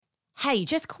Hey,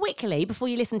 just quickly before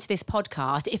you listen to this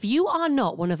podcast, if you are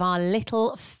not one of our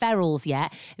little ferals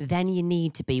yet, then you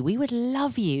need to be. We would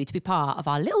love you to be part of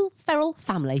our little feral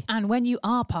family. And when you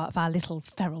are part of our little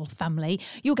feral family,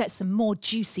 you'll get some more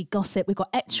juicy gossip. We've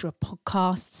got extra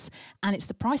podcasts, and it's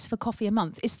the price of a coffee a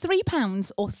month. It's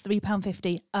 £3 or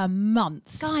 £3.50 a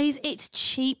month. Guys, it's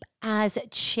cheap as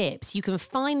chips. You can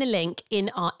find the link in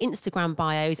our Instagram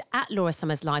bios at Laura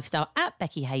Summers Lifestyle, at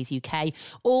Becky Hayes UK,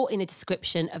 or in the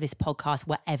description of this podcast,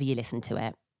 wherever you listen to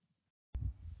it.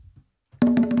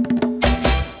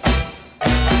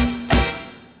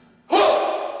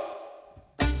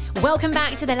 Welcome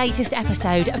back to the latest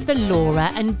episode of the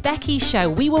Laura and Becky Show.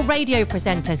 We were radio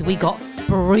presenters. We got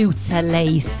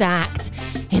brutally sacked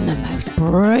in the most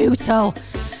brutal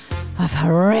of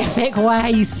horrific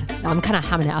ways. I'm kind of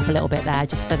hamming it up a little bit there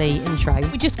just for the intro.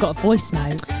 We just got a voice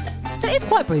note. So it's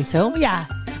quite brutal. Yeah.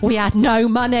 We had no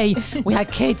money. We had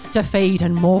kids to feed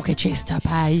and mortgages to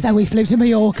pay. So we flew to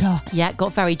Mallorca. Yeah,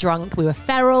 got very drunk. We were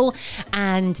feral.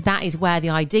 And that is where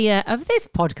the idea of this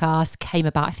podcast came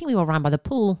about. I think we were around by the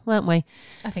pool, weren't we?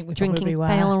 I think we drinking probably were.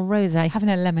 pale rosé. Having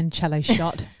a limoncello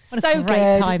shot. What So a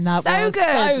great good. time that So was.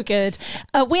 good. So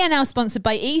good. We are now sponsored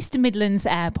by East Midlands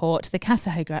Airport, the Casa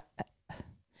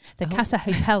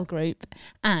Hotel Group,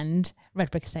 and Red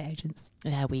Brick Estate Agents.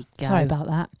 There we go. Sorry about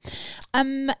that. So, do you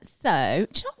know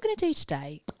what I'm going to do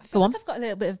today? I feel like I've got a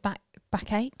little bit of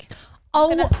backache.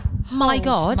 Oh my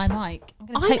God. My mic. I'm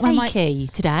going to take I'm my achy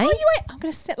mic. today. Oh, you wait. I'm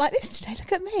going to sit like this today.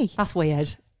 Look at me. That's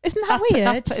weird. Isn't that weird?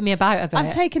 That's putting me about a bit.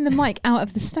 I've taken the mic out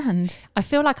of the stand. I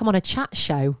feel like I'm on a chat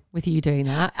show with you doing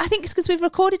that. I think it's because we've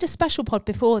recorded a special pod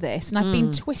before this, and I've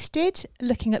been twisted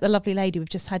looking at the lovely lady we've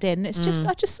just had in. It's just,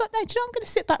 I just thought, no, do you know, I'm going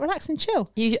to sit back, relax, and chill.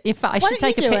 In fact, I Why should don't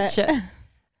take a you do picture.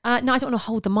 No, I don't want to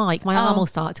hold the mic. My arm will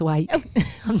start to ache.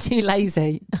 I'm too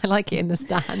lazy. I like it in the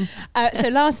stand. So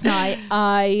last night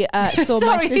I saw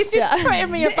my sister. This is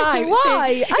putting me about.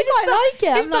 Why? I quite like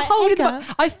it. It's the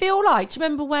whole. I feel like. Do you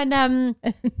remember when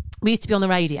we used to be on the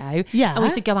radio? Yeah. And we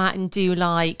used to go out and do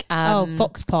like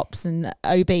Vox Pops and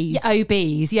OBs. Yeah,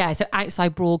 OBs. Yeah. So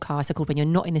outside broadcasts are called when you're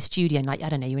not in the studio and like I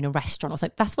don't know, you're in a restaurant. I was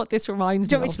like, that's what this reminds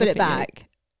Do you me want of. me to put it back?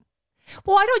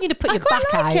 Well, I don't want you to put your back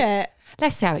I like out. it.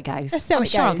 Let's see how it goes. Let's see how I'm it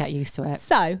sure I'll goes. get used to it.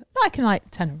 So I can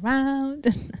turn around.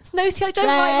 No, see, I don't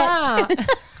like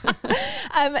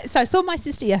that. So I saw my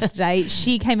sister yesterday.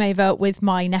 She came over with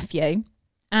my nephew.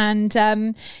 And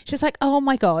she was like, oh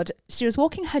my God. She was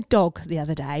walking her dog the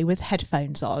other day with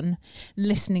headphones on,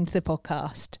 listening to the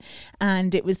podcast.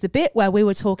 And it was the bit where we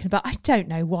were talking about, I don't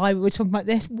know why we were talking about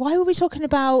this. Why were we talking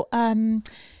about,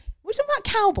 we're talking about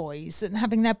cowboys and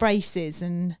having their braces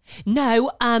and...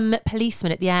 No,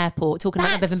 policemen at the airport talking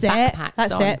about them backpacks.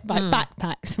 That's it,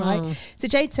 backpacks, right? So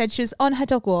Jade said she was on her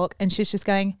dog walk and she was just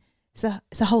going, it's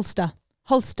a holster.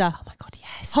 Oh my God,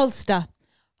 yes. Holster,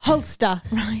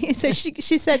 right? So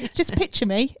she said, just picture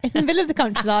me in the middle of the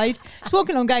countryside, just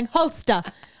walking along going, holster.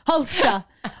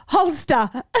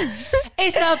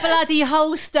 It's a bloody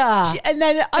holster. And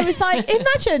then I was like,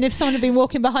 imagine if someone had been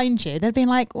walking behind you, they'd been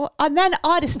like, well, and then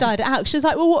I'd have started out. She was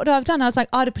like, well, what would I have done? I was like,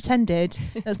 I'd have pretended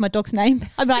that was my dog's name.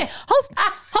 I'm like,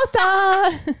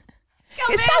 holster.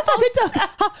 It sounds like a dog.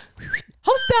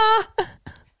 Holster.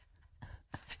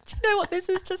 Do you know what this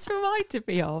has just reminded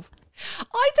me of?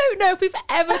 I don't know if we've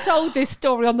ever told this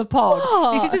story on the pod.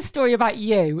 What? This is a story about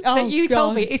you that you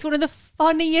told me. It's one of the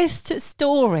funniest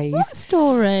stories. What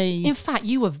story? In fact,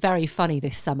 you were very funny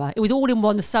this summer. It was all in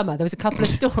one summer. There was a couple of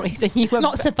stories and you were...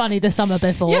 Not so funny the summer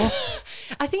before. Yeah.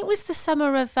 I think it was the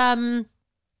summer of...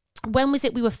 when was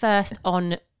it we were first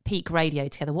on Peak Radio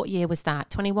together? What year was that?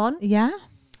 21? Yeah.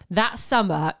 That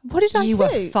summer, what did I you do?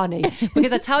 were funny.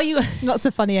 Because I tell you... Not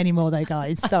so funny anymore though,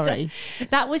 guys. Sorry.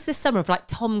 That was the summer of like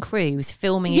Tom Cruise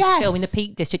filming the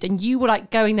Peak District and you were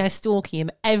like going there stalking him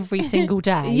every single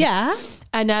day. Yeah.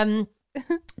 And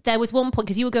there was one point,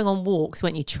 because you were going on walks,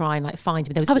 weren't you, trying like find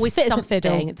him. There was always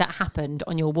something that happened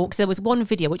on your walks. There was one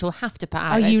video which we'll have to put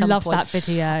out. Oh, you love point. that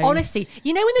video. Honestly,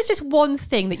 you know when there's just one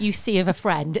thing that you see of a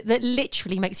friend that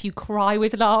literally makes you cry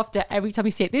with laughter every time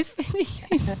you see it? This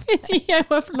video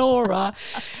of Laura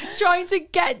trying to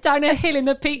get down a hill in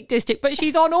the Peak District, but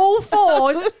she's on all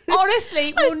fours.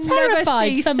 Honestly, will never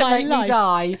cease to make me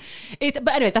die.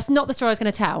 But anyway, that's not the story I was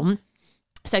going to tell.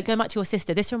 So going back to your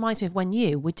sister, this reminds me of when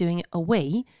you were doing a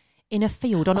wee in a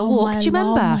field on a walk. Do you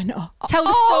remember? Tell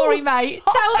the story, mate.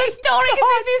 Tell the story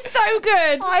because this is so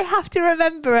good. I have to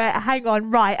remember it. Hang on.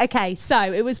 Right. Okay. So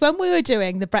it was when we were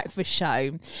doing the breakfast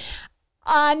show.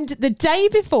 And the day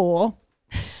before,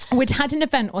 we'd had an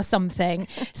event or something.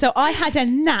 So I had a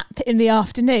nap in the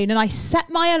afternoon and I set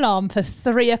my alarm for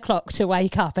 3 o'clock to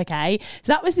wake up, okay?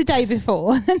 So that was the day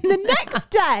before. And the next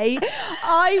day,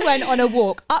 I went on a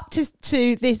walk up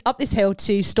this hill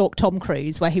to stalk Tom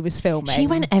Cruise where he was filming. She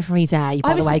went every day,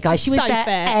 by the way, guys. She was there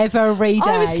every day.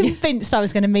 I was convinced I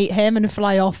was going to meet him and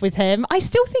fly off with him. I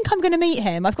still think I'm going to meet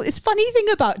him. I've got this funny thing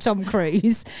about Tom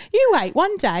Cruise. You wait,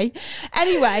 one day.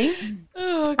 Anyway,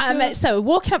 so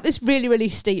walking up this really, really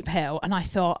steep hill, and I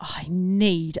thought, I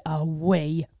need a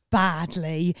wee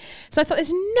badly. So I thought,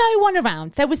 there's no one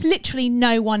around. There was literally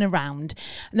no one around.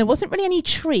 And there wasn't really any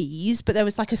trees, but there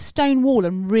was like a stone wall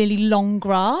and really long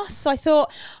grass. So I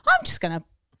thought, I'm just going to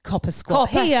cop a squat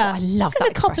here. I love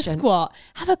that expression. Cop a squat.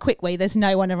 Have a quick wee. There's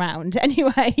no one around.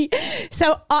 Anyway,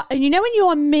 so and you know when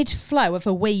you're mid-flow of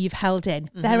a wee you've held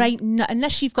in, there ain't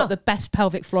unless you've got the best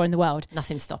pelvic floor in the world.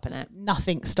 Nothing's stopping it.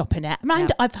 Nothing's stopping it.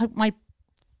 I've had my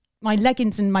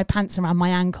leggings and my pants around my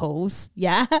ankles.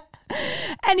 Yeah.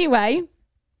 Anyway,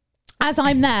 as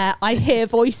I'm there, I hear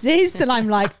voices and I'm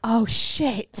like, oh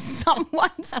shit,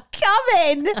 someone's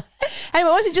coming. And it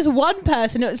wasn't just one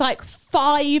person, it was like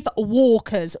 5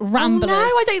 walkers, ramblers. Oh no,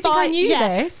 I don't think I knew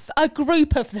this. A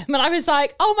group of them. And I was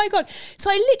like, oh my God.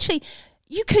 So I literally,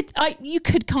 you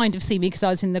could kind of see me because I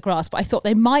was in the grass, but I thought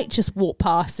they might just walk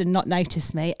past and not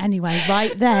notice me. Anyway,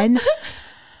 right then,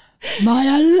 my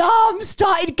alarm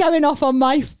started going off on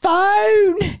my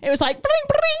phone. It was like, bling,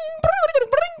 bling, bling, bling,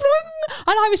 bling.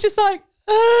 And I was just like,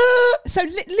 so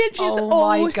literally just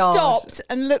all stopped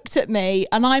and looked at me,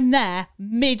 and I'm there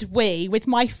mid-wee with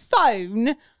my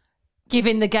phone.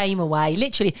 Giving the game away.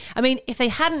 Literally. I mean, if they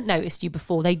hadn't noticed you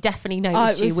before, they definitely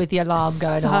noticed you with the alarm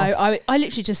going off. I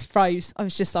literally just froze. I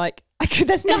was just like,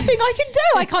 there's nothing I can do.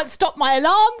 I can't stop my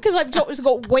alarm because I've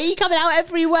got wee coming out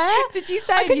everywhere. Did you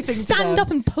say I anything couldn't to stand them?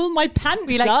 up and pull my pants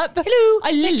Be like, up. hello,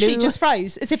 I literally hello. just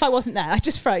froze as if I wasn't there. I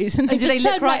just froze. And did they just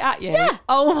look turned right at you? Yeah.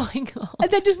 Oh my God. And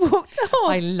then just walked off.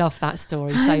 I love that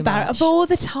story so much. Of all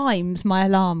the times my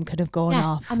alarm could have gone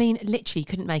off. I mean, literally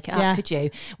couldn't make it up, could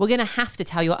you? We're going to have to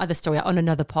tell your other story on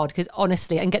another pod because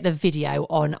honestly, and get the video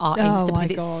on our Insta because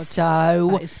it's so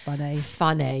that is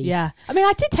funny. Yeah. I mean,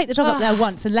 I did take the dog up there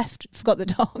once and forgot the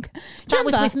dog. That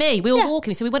was with me. We were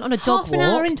walking, so we went on a dog walk. Half an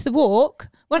hour into the walk,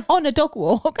 went on a dog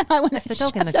walk, and I left the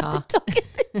dog in the car.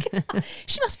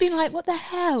 She must be like, what the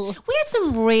hell? We had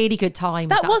some really good times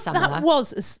that summer. That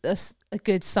was a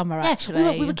good summer,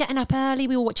 actually. We were getting up early.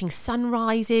 We were watching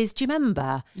sunrises. Do you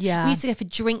remember? Yeah. We used to go for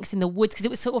drinks in the woods because it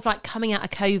was sort of like coming out of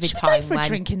COVID Should time. We go for a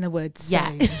drink in the woods? Yeah.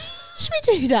 Soon? Should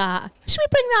we do that? Should we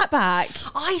bring that back?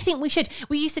 I think we should.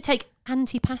 We used to take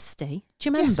antipasti. Do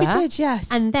you remember? Yes, we did, yes.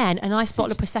 And then a nice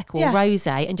bottle of Prosecco or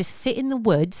rosé and just sit in the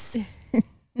woods.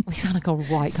 We sound like a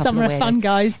right couple Summer of of fun,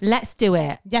 guys. Let's do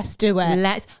it. Yes, do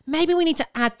it. Maybe we need to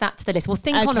add that to the list. We'll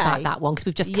think on about that one because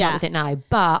we've just come up with it now.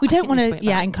 But we don't want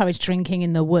to encourage drinking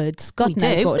in the woods. God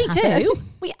knows what would happen.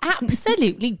 We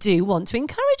absolutely do want to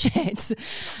encourage it.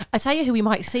 I tell you who we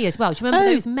might see as well. Do you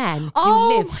remember those men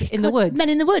who live in the woods? Men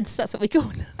in the Woods. That's what we call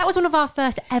them. That was one of our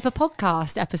first ever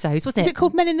podcast episodes, wasn't it? Is it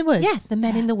called Men in the Woods? Yeah, the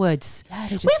Men in the Woods. Yeah,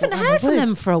 we haven't heard from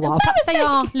them for a while. Perhaps they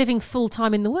are living full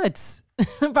time in the woods.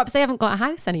 Perhaps they haven't got a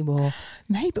house anymore.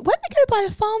 Maybe. Weren't they going to buy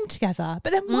a farm together? But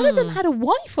then one of them had a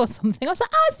wife or something. I was like,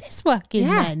 how's this working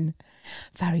then?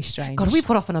 Very strange. God, we've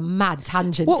got off on a mad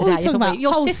tangent what today. What are we talking about?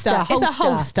 Your Holster. sister. It's a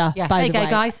holster, yeah, by there the you way.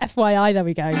 go, guys. FYI, there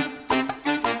we go.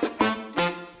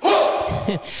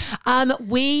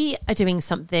 We are doing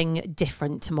something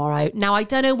different tomorrow. Now, I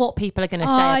don't know what people are going to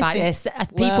say about this.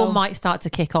 People might start to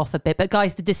kick off a bit. But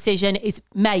guys, the decision is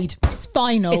made. It's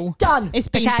final. It's done. It's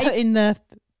been put in the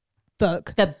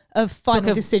book of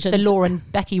final decisions. The Law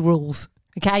and Becky rules.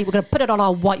 Okay, we're going to put it on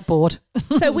our whiteboard.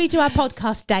 So we do our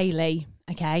podcast daily.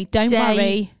 Okay, don't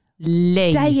worry.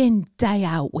 Day in, day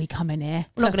out, we come in here.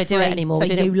 We're not going to do it anymore.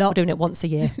 We're doing it once a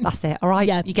year. That's it. All right.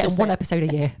 Yeah, you get one episode a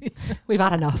year. We've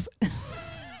had enough.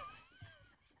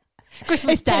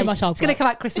 Christmas Day. Too much it's going to come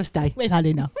out Christmas Day. We've had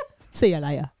enough. See you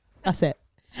later. That's it.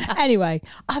 Anyway,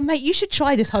 mate, you should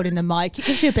try this holding the mic. It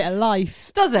gives you a bit of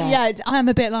life. Does it? Yeah, I'm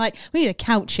a bit like, we need a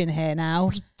couch in here now.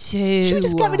 We do. Should we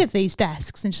just get rid of these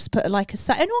desks and just put like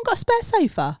anyone got a spare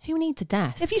sofa? Who needs a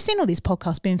desk? Have you seen all these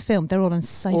podcasts being filmed? They're all on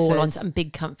sofas. All on some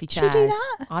big comfy chairs. Should we do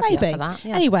that? I'd Maybe. be up for that,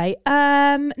 yeah. Anyway,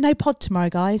 no pod tomorrow,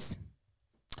 guys.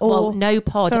 Or no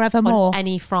pod forevermore. On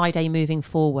any Friday moving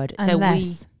forward.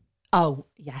 Unless. Oh,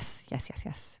 yes.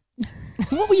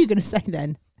 What were you going to say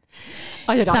then?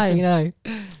 I don't actually know.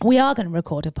 We are going to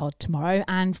record a pod tomorrow,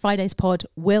 and Friday's pod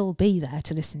will be there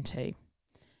to listen to,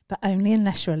 but only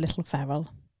unless you're a little feral,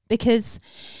 because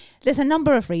There's a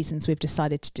number of reasons we've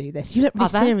decided to do this. You look really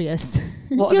serious.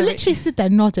 What You're literally stood there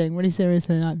nodding, really serious.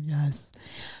 And I'm, yes.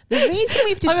 The reason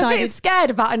we've decided... I'm a bit scared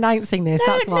about announcing this,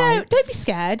 that's why. No, don't be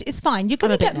scared. It's fine. You're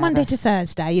going to get Monday to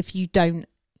Thursday if you don't...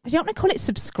 I don't want to call it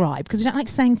subscribe because we don't like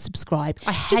saying subscribe.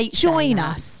 I hate Just join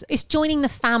that. us. It's joining the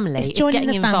family. It's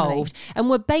getting involved.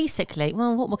 And we're basically,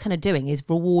 well, what we're kind of doing is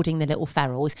rewarding the little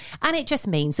ferals. And it just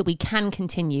means that we can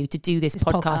continue to do this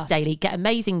podcast daily, get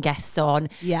amazing guests on,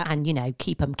 and, you know,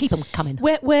 keep them coming.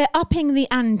 We're upping the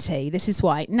ante. This is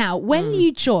why. Now, when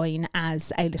you join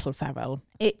as a little feral,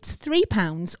 it's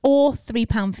 £3 or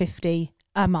 £3.50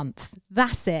 a month.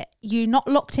 That's it. You're not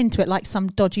locked into it like some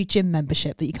dodgy gym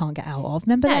membership that you can't get out of.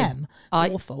 Remember them?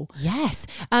 Awful. Yes.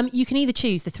 You can either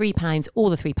choose the £3 or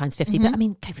the £3.50, but I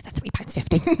mean, go for the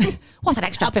 £3.50. What's an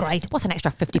extra upgrade? What's an extra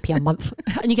 50p a month?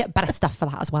 And you get better stuff for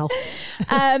that as well.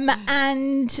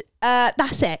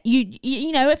 That's it.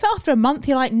 You know, if after a month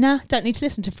you're like, nah, don't need to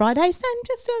listen to Fridays, then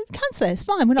just cancel it. It's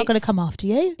fine. We're not going to come after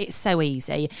you. It's so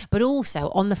easy. But also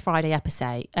on the Friday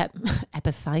episode,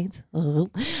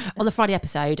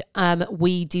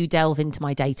 we do delve into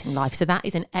my dating life. So that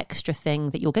is an extra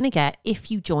thing that you're going to get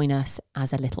if you join us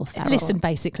as a little feral. Listen,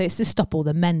 basically, it's to stop all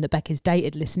the men that Becca's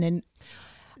dated listening.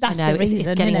 That's I know, the reason,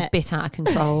 it's getting a bit out of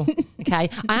control. Okay.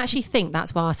 I actually think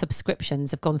that's why our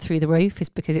subscriptions have gone through the roof, is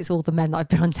because it's all the men that I've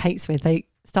been on dates with. They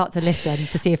start to listen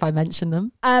to see if I mention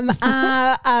them. Our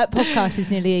podcast is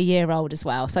nearly a year old as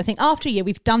well. So I think after a year,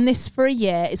 we've done this for a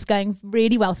year. It's going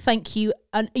really well. Thank you.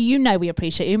 And you know we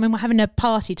appreciate you. I mean, we're having a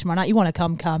party tomorrow night. You want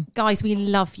to come. Guys, we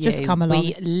love you. Just come along.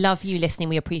 We love you listening.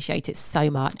 We appreciate it so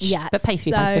much. Yeah. But pay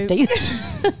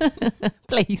 £3.50.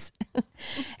 Please.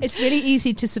 It's really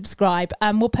easy to subscribe.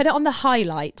 We'll put it on the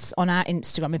highlights on our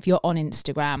Instagram if you're on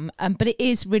Instagram. But it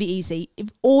is really easy.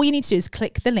 All you need to do is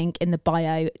click the link in the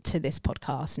bio to this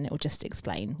podcast and it will just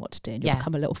explain what to do. And you'll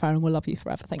become a little feral and we'll love you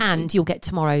forever. Thank you. And you'll get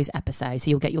tomorrow's episode. So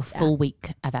you'll get your full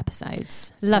week of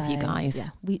episodes. Love you guys.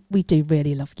 Yeah, we do really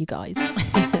love you guys. So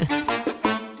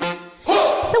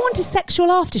on to sexual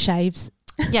aftershaves.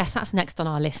 Yes, that's next on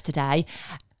our list today.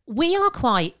 We are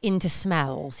quite into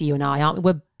smells, you and I, aren't we?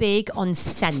 We're big on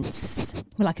scents.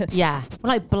 We're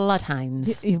like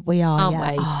bloodhounds. We are, aren't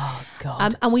we? Oh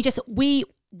God. And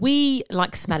we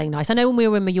like smelling nice. I know when we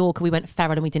were in Mallorca, we went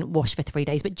feral and we didn't wash for 3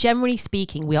 days, but generally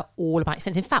speaking, we are all about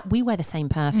scents. In fact, we wear the same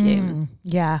perfume.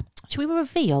 Yeah. Should we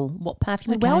reveal what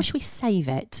perfume we wear, or should we save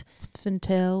it?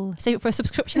 Save it for a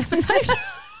subscription episode?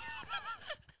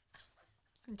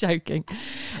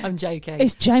 I'm joking.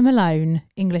 It's Jo Malone,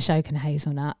 English Oak and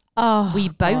Hazelnut. Oh, we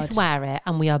both wear it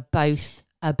and we are both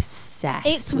obsessed.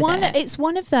 It's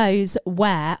one of those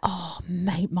where,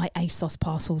 mate, my ASOS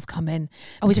parcels come in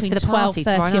between 12:30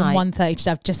 and 1:30.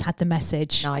 I've just had the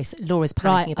message. Nice. Laura's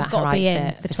panicking about her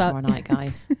outfit for tomorrow night,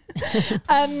 guys.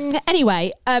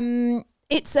 Anyway,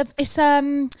 it's how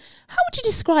would you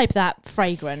describe that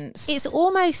fragrance? It's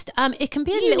almost it can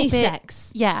be a little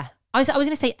bit, yeah. I was going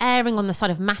to say erring on the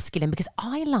side of masculine because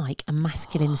I like a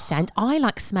masculine scent. I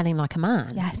like smelling like a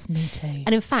man. Yes, me too.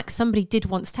 And in fact, somebody did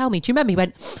once tell me, do you remember? He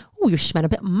went, oh, you smell a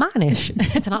bit mannish.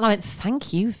 And I went,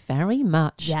 thank you very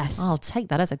much. Yes. I'll take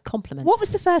that as a compliment. What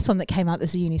was the first one that came out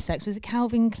as a unisex? Was it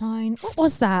Calvin Klein? What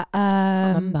was that? I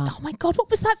remember. Oh my God, what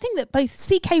was that thing that both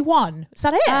CK1? Was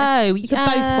that it? Oh, you could both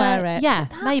wear it. Yeah,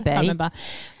 maybe. I remember.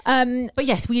 But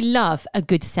yes, we love a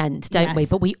good scent, don't we?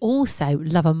 But we also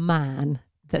love a man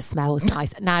that smells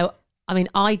nice. Now, I mean,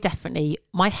 my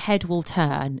head will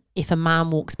turn if a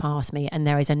man walks past me and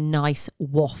there is a nice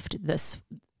waft that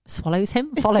follows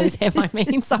him, I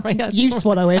mean, sorry. You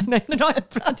swallow him. No,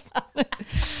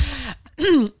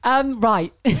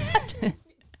 right.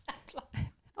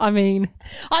 I mean,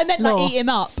 I meant like eat him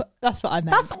up. That's what I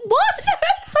meant. That's what?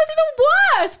 Sounds even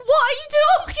worse. What are you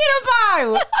talking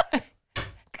about?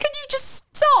 Can you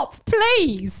just stop,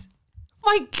 please?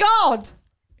 My God.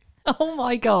 Oh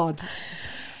my God.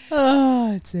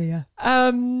 Oh dear.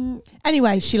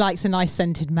 Anyway, she likes a nice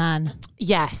scented man.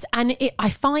 Yes, and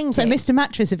I find so. Mr.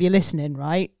 Mattress, if you're listening,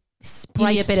 right?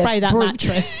 Spray that brute.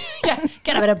 mattress. Yeah,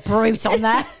 get a bit of brute on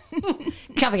there.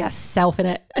 Cover yourself in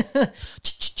it.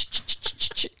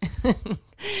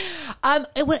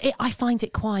 I find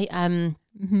it quite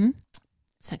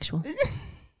sexual.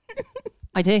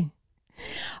 I do.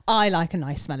 I like a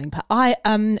nice smelling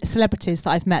celebrities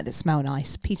that I've met that smell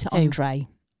nice. Peter Andre.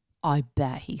 I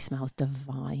bet he smells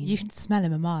divine. You can smell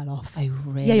him a mile off. Oh,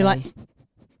 really? Yeah, you're like,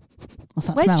 what's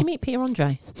that Where smell? did you meet Peter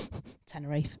Andre?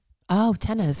 Tenerife. Oh,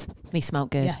 tenors. And he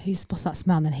smelled good. Yeah, what's that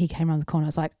smell? And then he came around the corner. I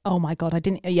was like, oh my God, I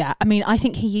mean, I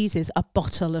think he uses a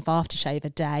bottle of aftershave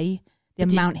a day. The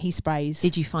amount he sprays.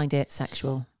 Did you find it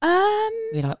sexual?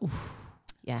 You're like, oof,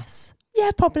 yes.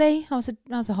 Yeah, probably. I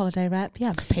was a holiday rep. Yeah,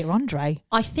 it was Peter Andre.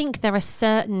 I think there are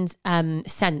certain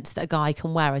scents that a guy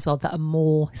can wear as well that are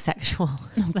more sexual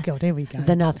Oh God, here we go.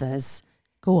 than others.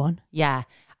 Go on. Yeah.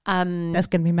 There's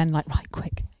going to be men like, right,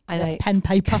 quick. I know. Pen,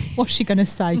 paper. What's she going to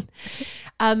say?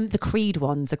 The Creed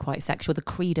ones are quite sexual. The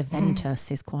Creed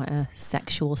Aventus is quite a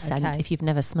sexual scent. Okay. If you've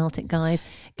never smelt it, guys,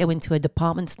 go into a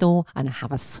department store and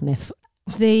have a sniff.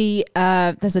 There's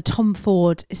a Tom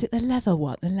Ford. Is it the leather?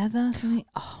 What the leather? Something?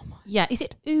 Oh my. Yeah, is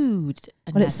it oud?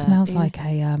 Well, it smells like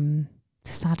a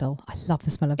saddle. I love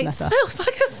the smell of It leather. smells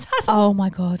like a saddle. Oh my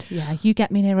God! Yeah, you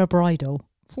get me near a bridal.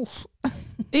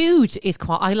 Oud is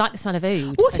quite. I like the smell of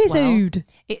oud. What as is well. oud?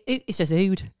 It's just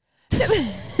oud. Do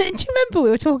you remember we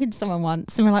were talking to someone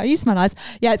once and we're like, "You smell nice."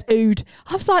 Yeah, it's oud.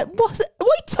 I was like, what are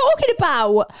we talking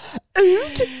about?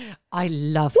 Oud? I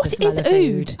love What the smell is of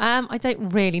oud? oud. I don't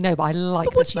really know, but I like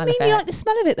But the what do you smell mean of it. you like the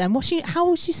smell of it then? How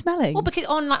was she smelling? Well, because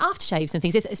on like aftershaves and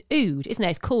things, it's oud, isn't it?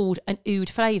 It's called an oud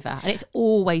flavour, and it's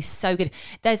always so good.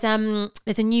 There's a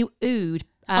new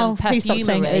oud please stop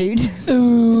saying perfumery.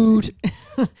 oud.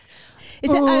 Oud.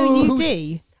 Is it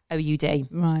O-U-D? OUD.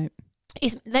 Right.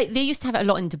 They used to have it a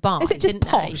lot in Dubai. Is it just didn't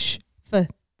posh for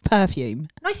perfume?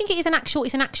 They? I think it is an actual.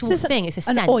 It's an actual So it's thing. It's a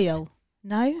An scent. oil?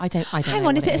 No. I don't. Hang know on,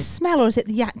 what is it a smell or is it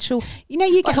the actual? You know,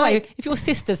 you By get the way, like if your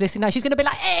sister's listening now, she's going to be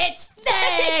like, "It's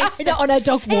this." on a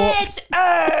dog walk. It's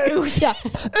oud. Yeah,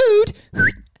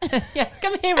 oud. Yeah,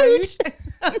 come here, oud.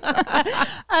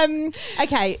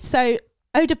 Okay, so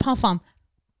eau de parfum.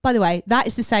 By the way, that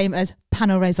is the same as pan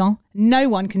au raisin. No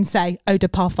one can say eau de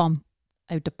parfum.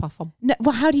 Eau de parfum. No,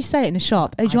 well, how do you say it in a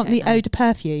shop? Oh, do you want don't the know. eau de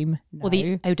perfume? No. Or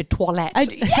the eau de toilette.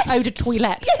 Yes, Eau de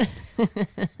toilette.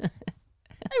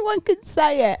 No one can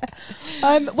say it.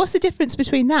 What's the difference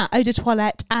between that, eau de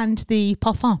toilette, and the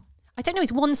parfum? I don't know.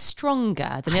 Is one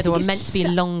stronger than the I other think one it's meant to be so-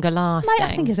 longer lasting? Mate,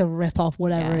 I think it's a rip-off,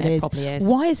 whatever Yeah, it is. probably is.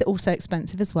 Why is it all so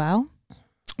expensive as well?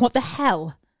 What the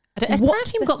hell? Has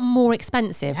What's perfume the- got more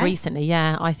expensive Yes. recently?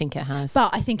 Yeah, I think it has.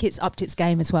 But I think it's upped its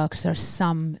game as well because there are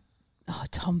some... Oh,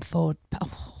 Tom Ford...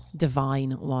 Oh.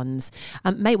 Divine ones.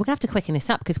 Mate, we're going to have to quicken this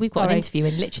up because we've got an Sorry. interview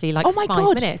in literally like Oh my 5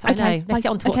 God. minutes. I Okay, know. Let's get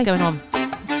on to what's okay. going on.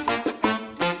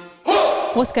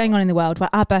 What's going on in the world? Well,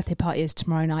 our birthday party is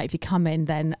tomorrow night. If you come in,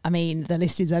 then, I mean, the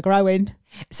lists are growing.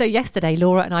 So yesterday,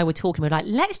 Laura and I were talking. We were like,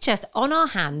 let's just, on our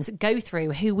hands, go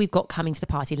through who we've got coming to the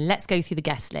party. Let's go through the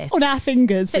guest list. On our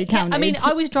fingers, So, we yeah, counted. I mean,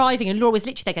 I was driving and Laura was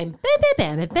literally there going,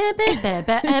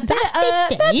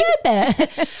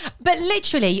 but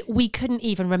literally we couldn't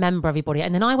even remember everybody.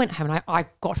 And then I went home and I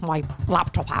got my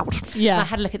laptop out. Yeah. And I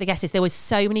had a look at the guest list. There were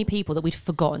so many people that we'd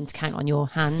forgotten to count on your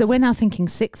hands. So we're now thinking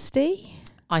 60?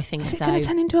 I think Is it so. going to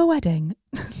turn into a wedding?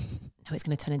 No, it's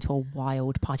going to turn into a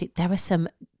wild party. There are some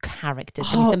characters.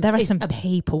 There are some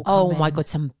people coming. Oh my God,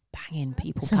 some banging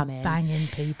people Some coming. banging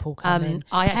people coming.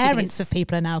 I actually think Parents it's- of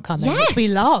people are now coming, Yes. which we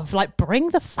love. Like, bring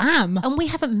the fam. And we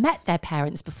haven't met their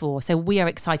parents before, so we are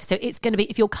excited. So it's going to be,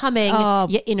 if you're coming, Oh.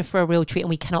 you're in for a real treat, and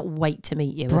we cannot wait to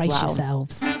meet you as Brace well.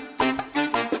 yourselves.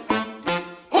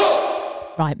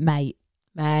 Right, mate.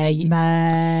 Mate.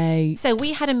 Mate. So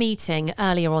we had a meeting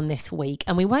earlier on this week,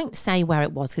 and we won't say where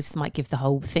it was because this might give the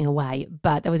whole thing away,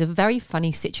 but there was a very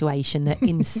funny situation that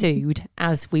ensued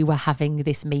as we were having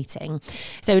this meeting.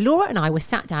 So Laura and I were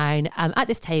sat down at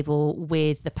this table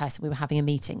with the person we were having a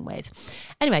meeting with.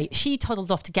 Anyway, she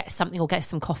toddled off to get something or get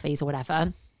some coffees or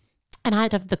whatever. And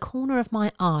out of the corner of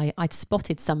my eye, I'd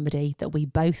spotted somebody that we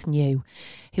both knew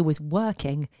who was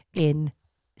working in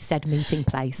said meeting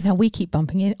place. Now we keep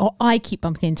bumping in, or I keep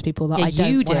bumping into people that Yeah, I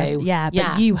don't you wanna- do. Yeah, but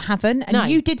Yeah. you haven't. And No.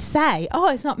 you did say, oh,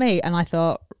 it's not me. And I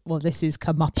thought, well, this is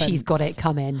comeuppance. She's got it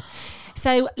coming.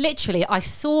 So literally I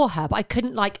saw her, but I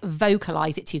couldn't like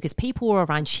vocalize it to you because people were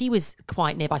around. She was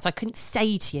quite nearby, so I couldn't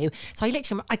say to you. So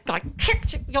I like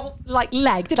kicked your like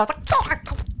leg, did I?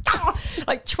 Was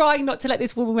like trying not to let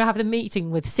this woman we have the meeting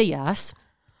with see us.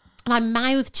 And I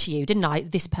mouthed to you, didn't I?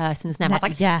 This person's name. I was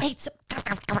like, Yeah. it's...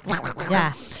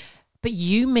 Yeah. But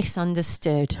you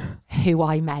misunderstood who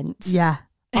I meant. Yeah.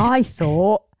 I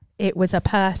thought it was a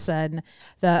person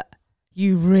that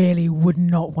you really would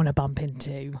not want to bump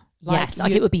into. Yes,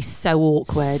 like it would be so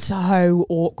awkward. So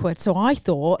awkward. So I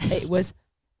thought it was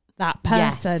that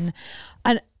person. Yes.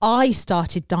 And I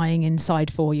started dying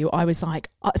inside for you. I was like,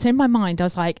 so in my mind, I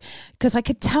was like, because I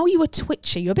could tell you were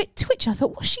twitchy. You're a bit twitchy. I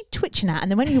thought, what's she twitching at?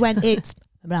 And then when you went, it's,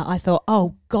 I thought,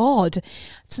 oh God.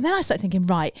 So then I started thinking,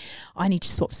 right, I need to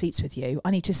swap seats with you. I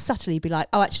need to subtly be like,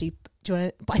 oh, actually, do you want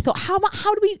to? But I thought, how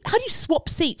do you swap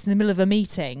seats in the middle of a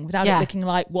meeting without it looking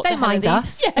like what? Don't the hell mind are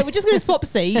us. these? Yeah, we're just going to swap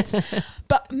seats.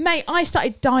 But mate, I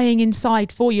started dying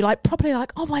inside for you, like properly,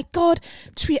 like, oh my God,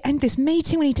 should we end this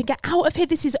meeting? We need to get out of here.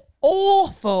 This is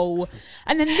awful.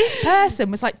 And then this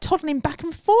person was like toddling back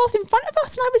and forth in front of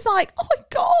us, and I was like, oh my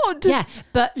God. Yeah,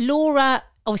 but Laura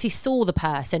obviously saw the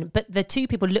person, but the two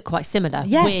people look quite similar,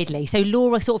 weirdly. So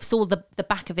Laura sort of saw the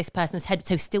back of this person's head,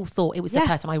 so still thought it was the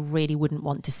person I really wouldn't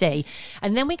want to see.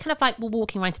 And then we kind of like were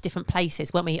walking around to different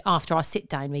places, weren't we, after our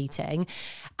sit-down meeting?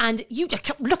 And you just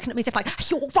kept looking at me as if like,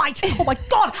 you're right. Oh my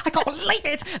God, I can't believe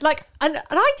it. Like, and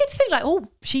I did think like, oh,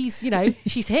 she's, you know,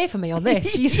 she's here for me on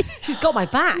this. She's got my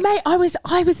back. Mate, I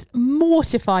was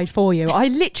mortified for you. I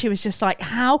literally was just like,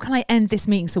 how can I end this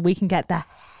meeting so we can get the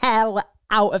hell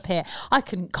out of here? I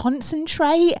couldn't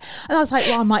concentrate, and I was like,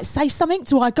 well, I might say something.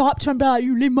 Do I go up to him and be like,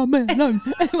 you leave my man alone?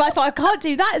 I thought, I can't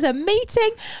do that as a meeting,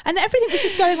 and everything was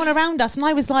just going on around us, and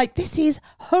I was like, this is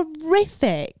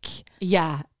horrific.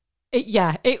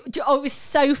 It was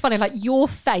so funny, like your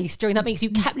face during that meeting,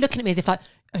 you kept looking at me as if like,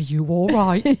 are you all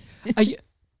right? Are you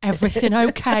everything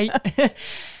okay?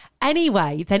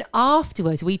 Anyway, then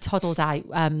afterwards we toddled out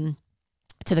to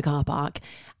the car park.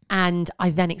 And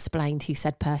I then explained who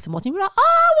said person was. And you were like,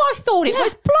 oh, I thought it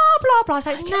was blah, blah, blah. I was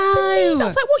like, no. I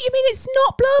was like, what, you mean it's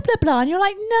not blah, blah, blah? And you're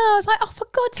like, no. I was like, oh, for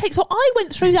God's sake. So I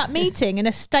went through that meeting in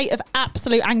a state of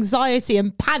absolute anxiety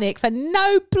and panic for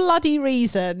no bloody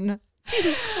reason.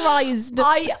 Jesus Christ.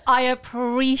 I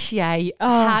appreciate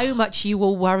how much you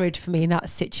were worried for me in that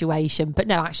situation. But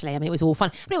no, actually, I mean, it was all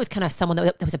fun. But it was kind of someone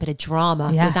that there was a bit of drama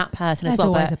with that person as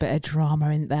well. There's always a bit of drama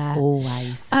in there.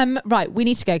 Always. Right, we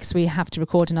need to go because we have to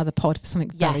record another pod for something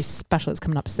very special that's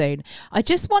coming up soon. I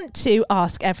just want to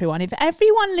ask everyone, if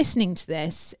everyone listening to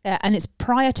this, and it's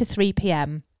prior to 3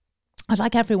 p.m, I'd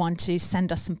like everyone to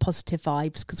send us some positive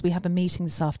vibes because we have a meeting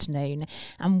this afternoon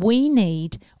and we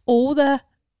need all the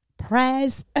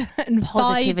prayers and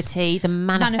positivity, vibes, the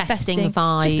manifesting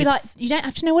vibes. Just be like, you don't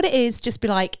have to know what it is, just be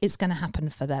like, it's going to happen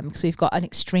for them because we've got an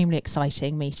extremely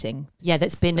exciting meeting. Yeah,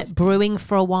 that's been brewing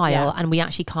for a while and we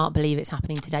actually can't believe it's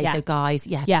happening today. So guys,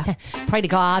 pray to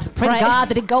God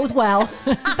that it goes well.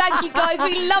 Thank you guys,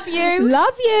 we love you.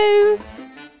 Love you.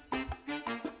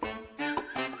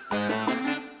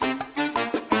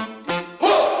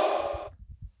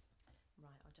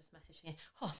 Right, I'll just message you.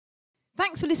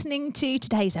 Thanks for listening to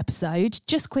today's episode.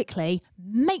 Just quickly,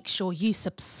 make sure you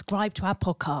subscribe to our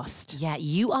podcast. Yeah,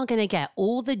 you are going to get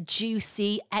all the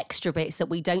juicy extra bits that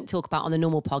we don't talk about on the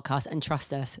normal podcast. And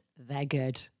trust us, they're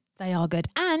good. They are good.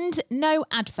 And no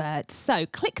adverts. So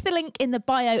click the link in the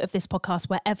bio of this podcast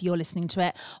wherever you're listening to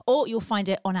it, or you'll find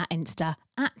it on our Insta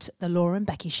at The Laura and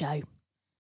Becky Show.